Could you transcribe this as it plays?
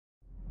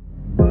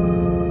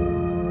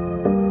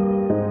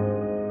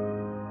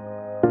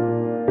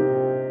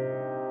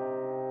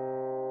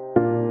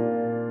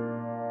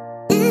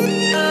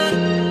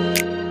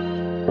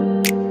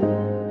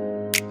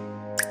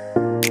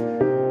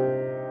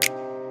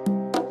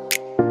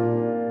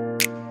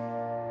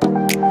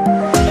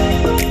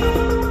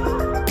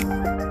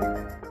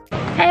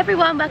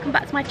everyone, welcome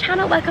back to my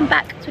channel, welcome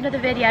back to another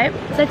video.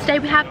 So today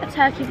we have a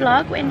Turkey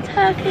vlog. We're in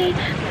Turkey,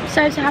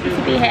 so happy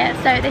to be here.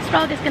 So this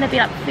vlog is going to be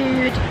like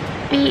food,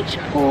 beach,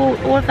 pool,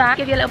 all of that.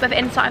 Give you a little bit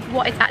of insight of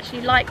what it's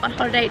actually like on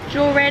holiday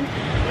during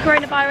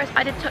coronavirus.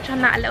 I did touch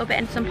on that a little bit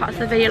in some parts of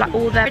the video, like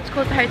all the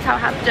protocols the hotel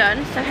have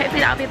done. So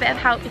hopefully that'll be a bit of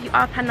help if you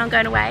are planning on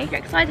going away. If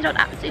you're excited, I'd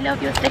absolutely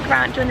love you to stick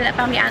around, join the little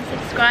family and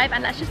subscribe,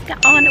 and let's just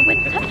get on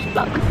with the Turkey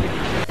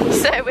vlog.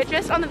 So we're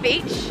just on the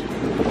beach.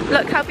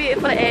 Look how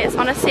beautiful it is.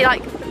 Honestly,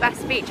 like the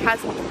best beach, has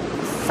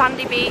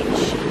sandy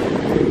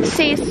beach.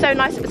 Sea is so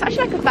nice. It's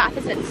actually like a bath,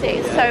 isn't it? The sea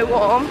is so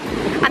warm.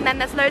 And then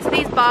there's loads of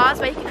these bars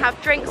where you can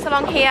have drinks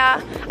along here.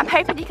 I'm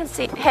hoping you can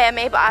hear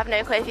me, but I have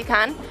no clue if you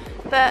can.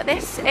 But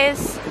this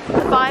is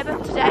the vibe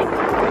of today.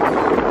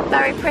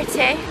 Very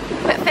pretty.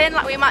 But feeling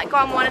like we might go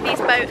on one of these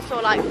boats,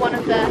 or like one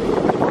of the,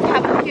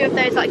 have a few of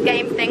those like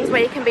game things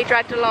where you can be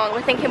dragged along.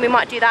 We're thinking we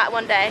might do that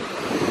one day.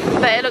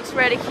 But it looks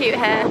really cute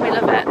here. We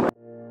love it.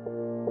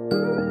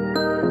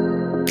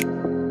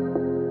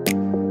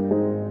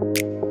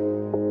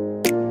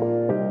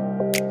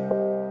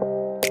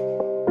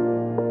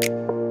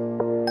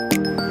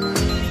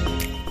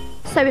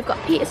 So we've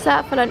got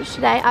pizza for lunch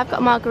today. I've got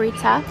a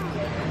margarita,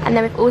 and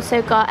then we've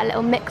also got a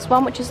little mixed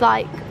one, which is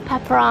like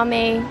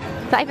pepperami.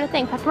 Is that even a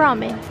thing?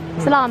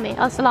 Pepperami? Salami.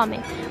 Oh, salami.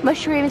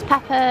 Mushrooms,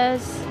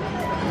 peppers.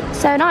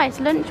 So nice.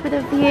 Lunch with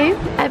a view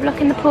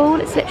overlooking the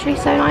pool. It's literally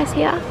so nice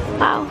here.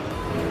 Wow.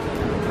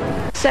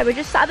 So we're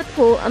just sat at the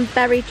pool. I'm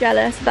very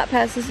jealous of that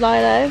person's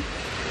Lilo.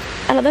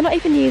 And they're not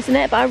even using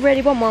it, but I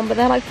really want one, but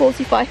they're like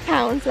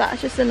 £45, so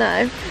that's just a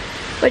no.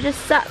 We're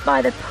just sat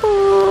by the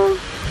pool.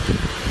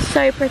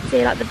 So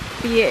pretty, like the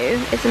view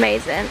is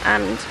amazing,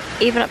 and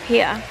even up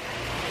here,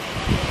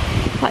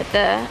 like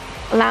the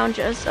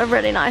lounges are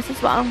really nice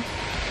as well.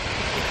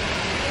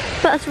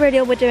 But that's really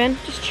all we're doing,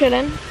 just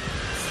chilling.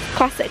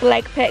 Classic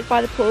leg pick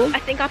by the pool. I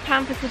think our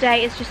plan for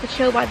today is just to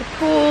chill by the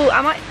pool.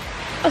 I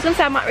was gonna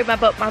say I might read my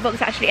book. My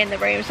book's actually in the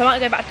room, so I might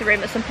go back to the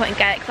room at some point and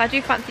get it, because I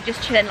do fancy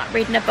just chilling, like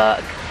reading a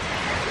book.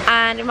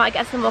 And we might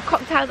get some more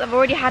cocktails. I've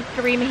already had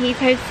 3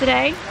 mojitos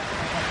today.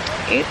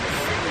 Oops.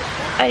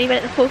 I only been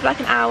at the pool for like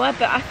an hour,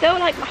 but I feel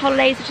like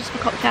holidays are just for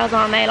cocktails,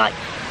 aren't they? Like,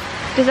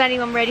 does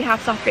anyone really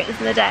have soft drinks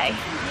in the day?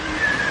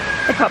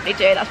 They probably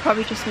do, that's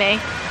probably just me.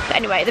 But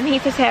anyway, the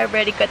mojitos here are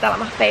really good. They're like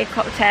my favourite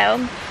cocktail.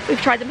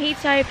 We've tried the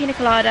mojito, pina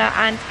colada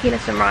and tequila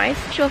sunrise.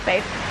 What's your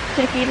favourite?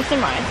 Tequila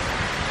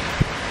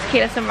sunrise.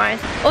 Tequila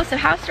sunrise. Also,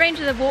 how strange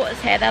are the waters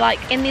here? They're like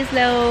in these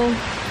little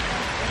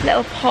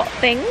pot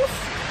things.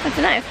 I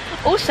don't know.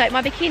 Also,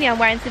 my bikini I'm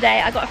wearing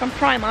today, I got it from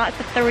Primark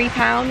for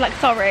 £3. Like,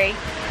 sorry,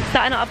 is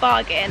that not a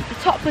bargain? The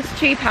top was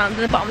 £2 and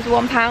the bottom was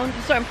 £1.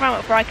 I saw it in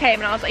Primark before I came,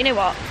 and I was like, you know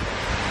what?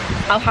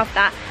 I'll have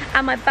that.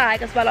 And my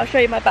bag as well. I'll show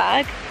you my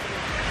bag.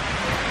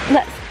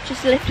 Let's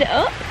just lift it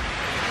up.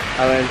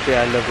 OMG,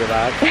 I love your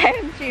bag.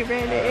 OMG,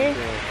 really?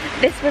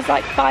 This was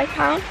like £5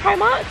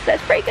 Primark, so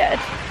it's pretty good.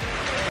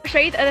 I'll show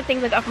you the other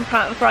things I got from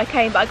Primark before I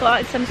came, but I got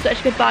like some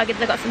such good bargains.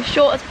 I got some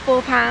shorts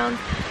for £4.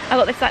 I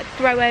got this like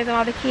throw over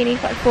my bikini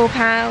for like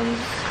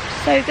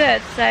 £4. So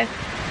good. So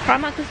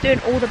Primark was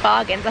doing all the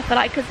bargains. I feel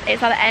like because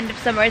it's like the end of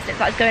summer, isn't it? It's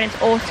like it's going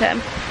into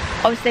autumn.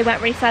 Obviously they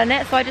weren't really selling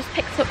it, so I just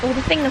picked up all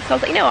the things. So I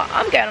was like, you know what,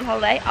 I'm going on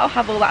holiday, I'll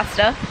have all that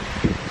stuff.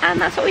 And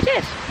that's what we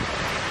did.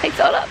 Picked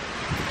it all up.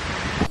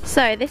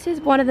 So this is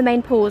one of the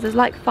main pools. There's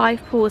like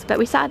 5 pools, but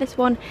we sat at this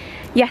one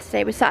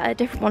yesterday. We sat at a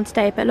different one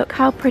today, but look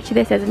how pretty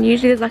this is. And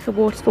usually there's like a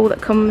waterfall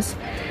that comes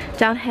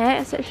down here.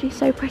 It's actually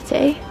so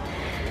pretty.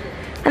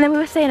 And then we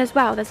were saying as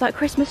well, there's like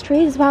Christmas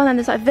trees as well, and then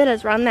there's like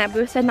villas around there. We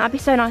were saying that'd be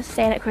so nice to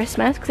stay in at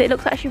Christmas, because it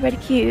looks actually really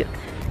cute.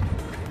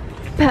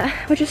 But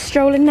we're just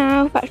strolling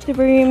now, back to the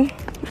room.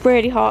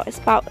 Really hot, it's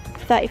about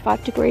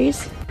 35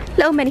 degrees.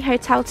 Little mini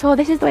hotel tour.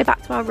 This is the way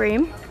back to our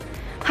room.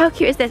 How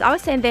cute is this? I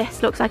was saying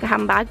this looks like a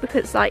handbag,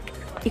 because it's like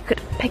you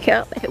could pick it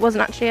up if it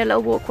wasn't actually a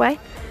little walkway.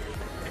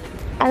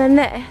 And then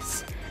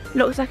this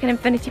looks like an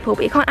infinity pool,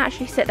 but you can't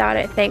actually sit there, I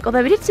don't think.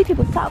 Although we did see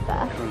people sat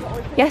there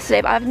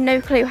yesterday, but I have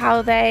no clue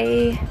how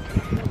they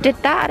did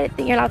that. I don't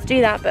think you're allowed to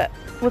do that, but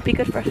would be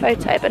good for a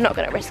photo, but not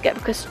going to risk it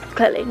because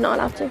clearly not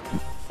allowed to.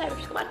 So we've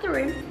just got back to the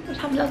room. We're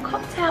just having a little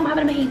cocktail. I'm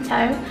having a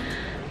mojito.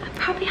 I've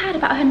probably had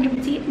about 100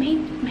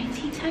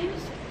 mojitos.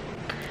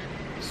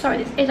 Sorry,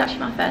 this is actually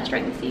my first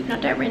drink this evening.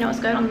 I don't really know what's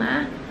going on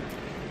there.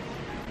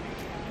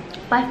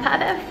 But I've put a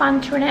bit of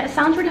Fanta in it. It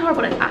sounds really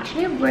horrible. It's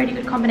actually a really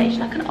good combination,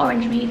 like an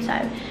orange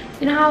mojito.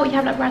 You know how you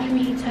have like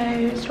raspberry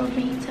mojitos,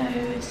 strawberry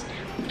mojitos,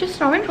 just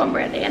an orange one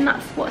really, and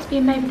that's what's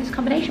being made with this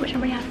combination, which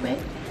I'm really happy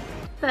with.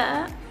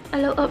 But a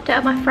little update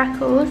of my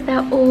freckles,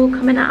 they're all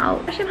coming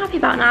out, which I'm happy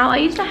about now. I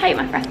used to hate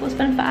my freckles,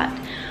 fun fact.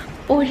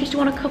 Always used to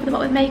want to cover them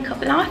up with makeup,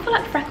 but now I feel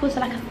like freckles are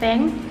like a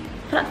thing.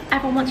 I feel like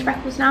everyone wants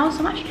freckles now, so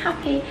I'm actually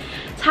happy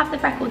to have the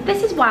freckles.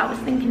 This is why I was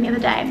thinking the other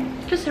day,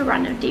 just a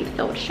random deep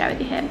thought to share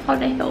with you here,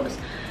 holiday thoughts.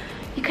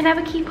 You can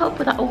never keep up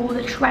with like, all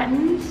the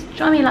trends. Do you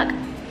know what I mean? Like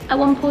at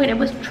one point it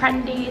was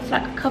trendy to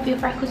like cover your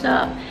freckles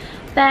up.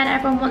 Then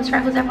everyone wants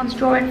freckles, everyone's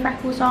drawing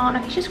freckles on.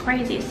 Like, it's just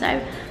crazy.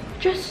 So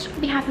just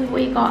be happy with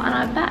what you got, and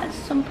I bet at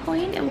some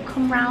point it will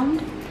come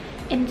round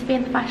into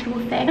being the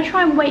fashionable thing. I'm gonna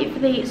try and wait for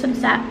the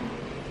sunset.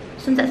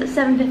 Sunset's at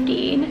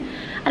 7:15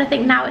 and I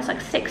think now it's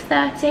like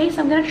 6:30,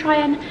 so I'm gonna try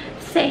and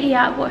sit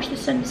here, watch the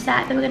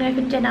sunset, then we're gonna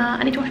go for dinner.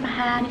 I need to wash my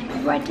hair, I need to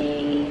be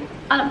ready.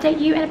 I'll update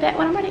you in a bit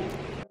when I'm ready.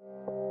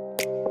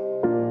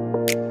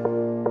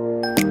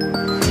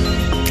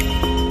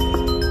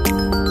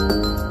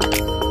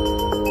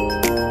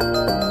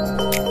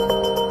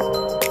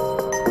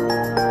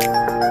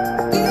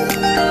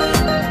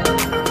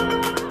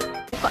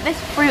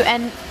 Fruit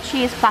and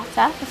cheese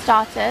platter for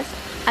starters,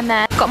 and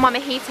then I've got my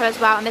mojito as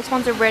well, and this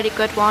one's a really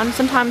good one.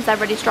 Sometimes they're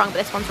really strong, but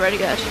this one's really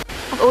good.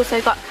 I've also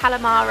got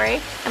calamari,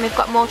 and we've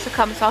got more to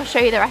come, so I'll show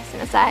you the rest in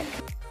a sec.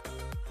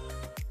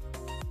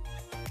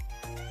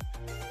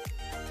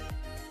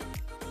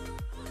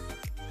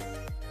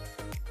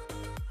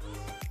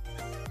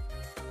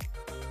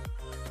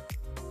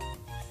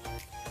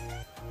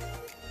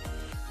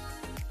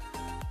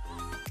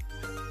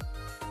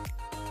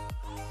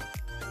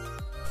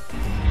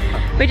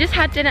 We just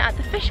had dinner at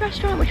the fish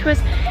restaurant, which was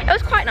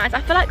quite nice.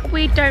 I feel like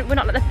we're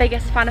not like the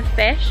biggest fan of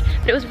fish,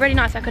 but it was really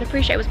nice. I could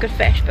appreciate it was good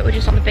fish, but we're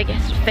just not the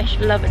biggest fish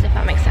lovers, if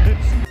that makes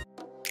sense.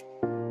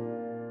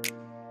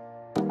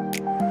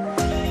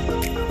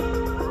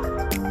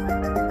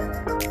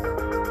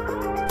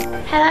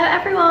 Hello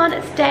everyone,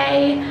 it's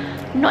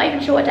I'm not even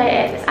sure what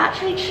day it is. It's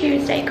actually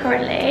Tuesday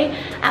currently,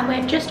 and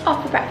we're just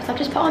off for breakfast. I've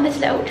just put on this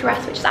little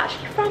dress, which is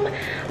actually from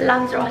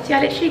Lanzarote.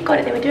 I literally got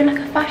it. They were doing like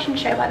a fashion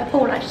show by the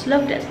pool, and I just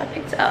loved it, so I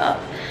picked it up.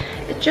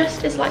 It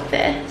just is like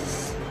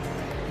this.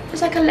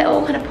 Just like a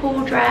little kind of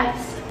pool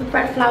dress with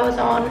red flowers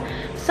on.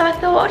 So I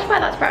thought I'll just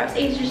wear that to breakfast.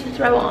 It's easy just to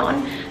throw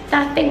on.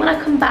 Then I think when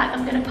I come back,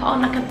 I'm going to put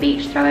on like a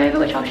beach throw over,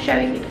 which I'll show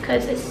you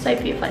because it's so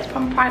beautiful. It's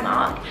from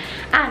Primark,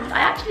 and I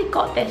actually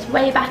got this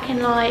way back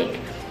in like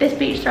this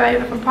beach throw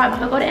over from Primark.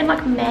 I got it in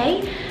like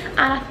May, and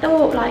I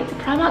thought like the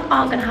Primark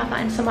aren't gonna have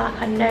that in summer,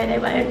 like I know they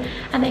won't,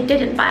 and they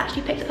didn't, but I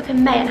actually picked it up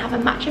in May and have a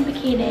matching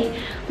bikini,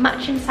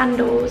 matching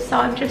sandals, so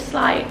I'm just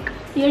like,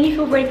 you only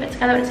feel really put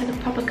together when it's like a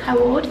proper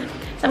co-ord.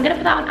 So I'm gonna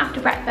put that on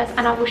after breakfast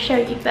and I will show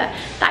you, but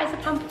that is the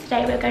plan for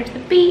today. We're going to the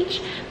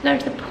beach, we're going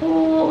to the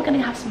pool, we're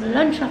gonna have some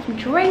lunch, have some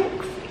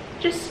drinks,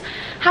 just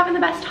having the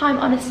best time,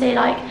 honestly.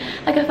 Like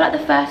I feel like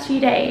the first few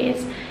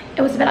days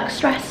it was a bit like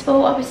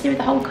stressful, obviously with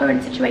the whole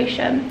current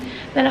situation.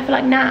 Then I feel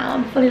like now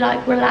I'm fully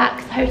like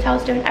relaxed. The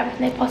hotel's doing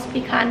everything they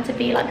possibly can to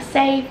be like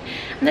safe,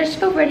 and I just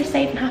feel really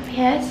safe and happy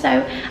here. So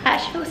I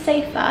actually feel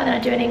safer than I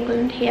do in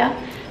England here,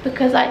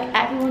 because like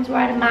everyone's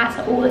wearing a mask,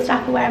 like, all the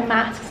staff are wearing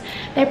masks.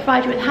 They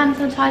provide you with hand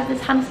sanitizer.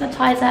 There's hand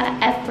sanitizer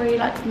at every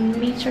like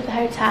meter of the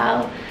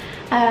hotel.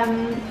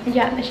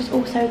 Yeah, it's just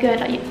all so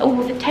good. Like all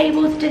the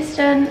tables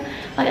distant.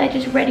 Like they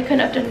just really couldn't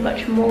have done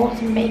much more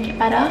to make it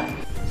better.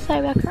 So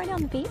we're currently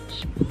on the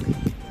beach.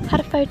 Had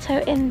a photo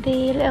in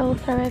the little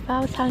throwover I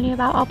was telling you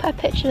about. I'll put a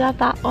picture of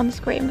that on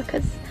screen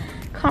because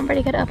I can't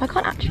really get it up. I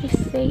can't actually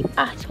see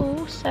at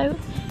all, so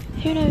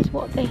who knows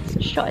what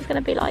this shot is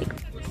going to be like.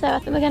 So I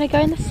think we're going to go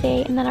in the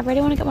sea, and then I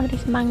really want to get one of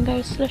these mango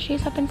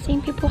slushies I've been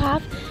seeing people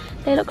have.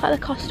 They look like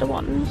the Costa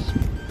ones,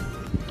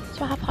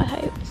 so I have high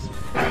hopes.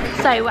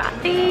 So we're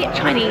at the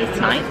Chinese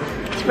tonight.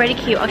 It's really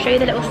cute. I'll show you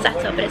the little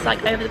setup, but it's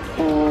like over the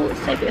pool. It's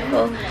so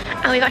beautiful.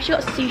 And we've actually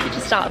got sushi to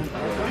start.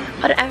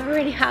 I don't ever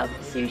really have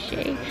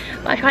sushi,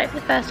 but I tried it for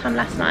the first time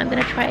last night. I'm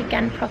going to try it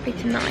again properly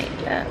tonight,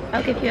 but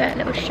I'll give you a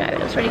little show. It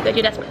looks really good.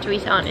 You're desperate to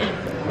eat it, aren't you?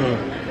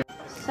 Mm.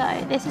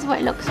 So this is what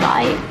it looks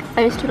like.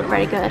 Those two look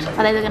really good.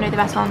 Are they going to be the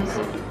best ones?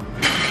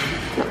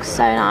 Looks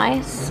so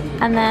nice.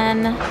 And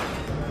then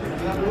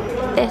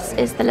this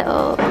is the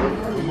little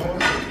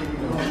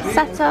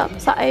setup.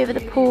 It's like over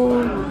the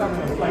pool.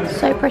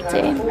 So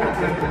pretty.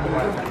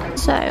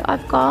 So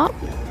I've got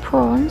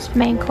prawns for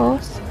main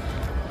course.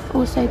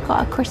 Also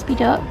got a crispy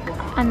duck,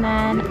 and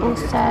then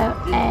also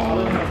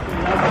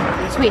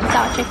a sweet and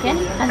sour chicken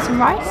and some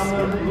rice.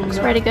 Looks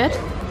really good.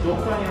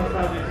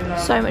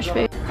 So much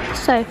food.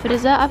 So for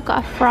dessert I've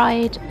got a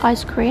fried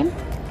ice cream.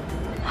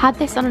 Had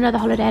this on another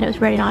holiday and it was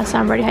really nice, so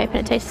I'm really hoping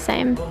it tastes the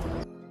same.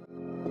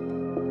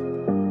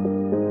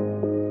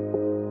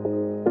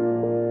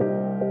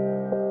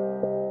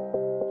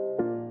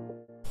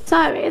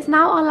 So it is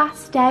now our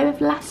last day.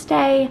 With last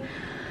day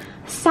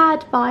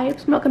sad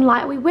vibes, I'm not gonna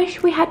lie. We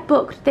wish we had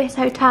booked this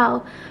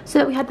hotel so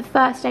that we had the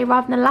first day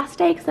rather than the last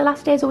day, because the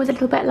last day is always a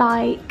little bit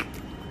like,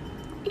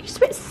 you're just a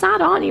bit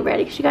sad, aren't you,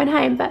 really, because you're going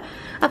home. But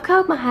I've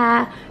curled my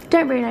hair,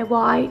 don't really know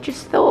why,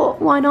 just thought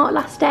why not.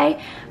 Last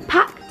day,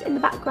 packed in the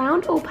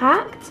background, all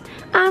packed,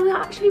 and we're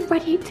actually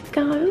ready to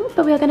go.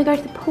 But we are going to go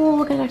to the pool,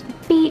 we're going to go to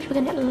the beach, we're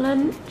going to get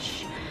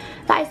lunch.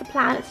 That is the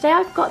plan. Today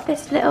I've got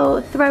this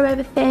little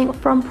throwover thing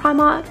from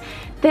Primark.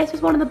 This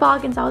was one of the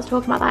bargains I was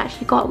talking about that I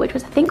actually got, which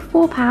was I think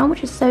 £4,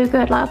 which is so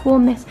good. Like I've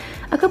worn this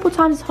a couple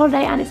times this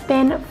holiday and it's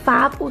been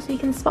fab. Also you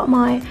can spot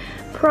my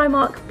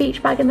Primark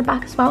beach bag in the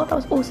back as well. That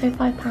was also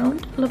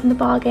 £5. Loving the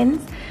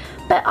bargains.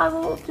 But I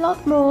will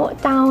vlog more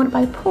down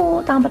by the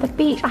pool, down by the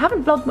beach. I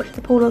haven't vlogged much of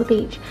the pool or the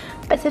beach,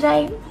 but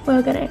today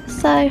we're gonna.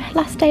 So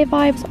last day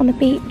vibes on the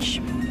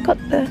beach. Got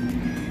the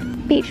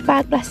beach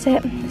bag, bless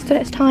it. Stood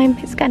its time.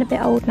 It's getting a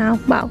bit old now.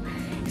 Well,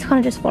 It's kind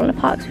of just fallen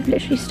apart because we've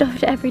literally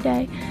stuffed it every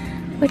day.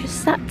 We're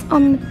just sat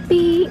on the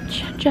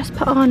beach, just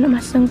put on my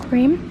sun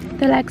cream.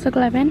 The legs are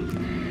glowing.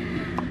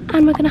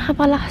 And we're gonna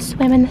have our last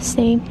swim in the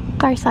sea.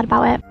 Very sad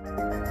about it.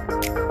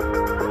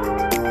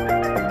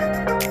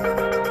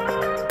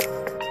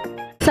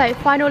 So,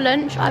 final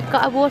lunch. I've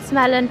got a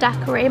watermelon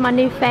daiquiri, my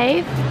new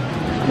fave.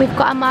 We've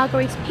got a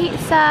margarita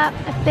pizza,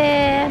 a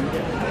beer,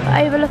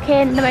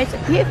 overlooking the most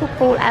beautiful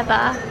pool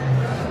ever.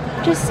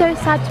 Just so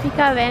sad to be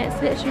going,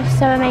 it's literally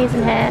so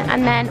amazing here.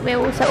 And then we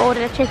also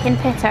ordered a chicken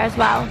pitta as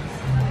well.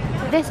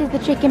 This is the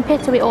chicken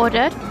pitta we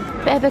ordered.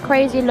 Bit of a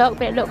crazy look,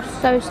 but it looks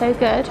so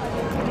good.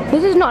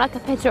 This is not like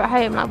a pitta at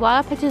home. Like, why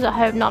are pittas at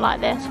home not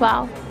like this?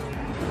 Wow.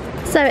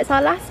 So it's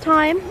our last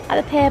time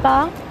at the pier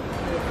bar.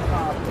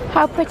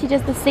 How pretty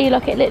does the sea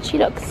look? It literally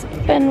looks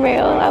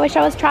unreal. I wish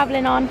I was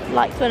travelling on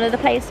like to another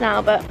place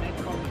now, but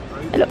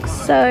it looks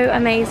so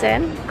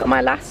amazing. Got my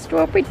last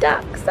strawberry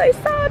duck, so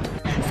sad.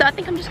 So I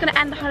think I'm just going to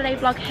end the holiday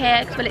vlog here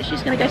because we're literally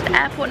just going to go to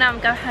the airport now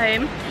and go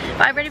home.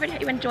 But I really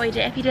hope you enjoyed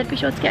it. If you did, be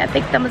sure to give it a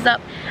big thumbs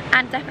up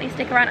and definitely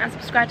stick around and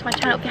subscribe to my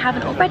channel if you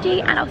haven't already,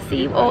 and I'll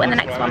see you all in the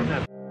next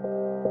one.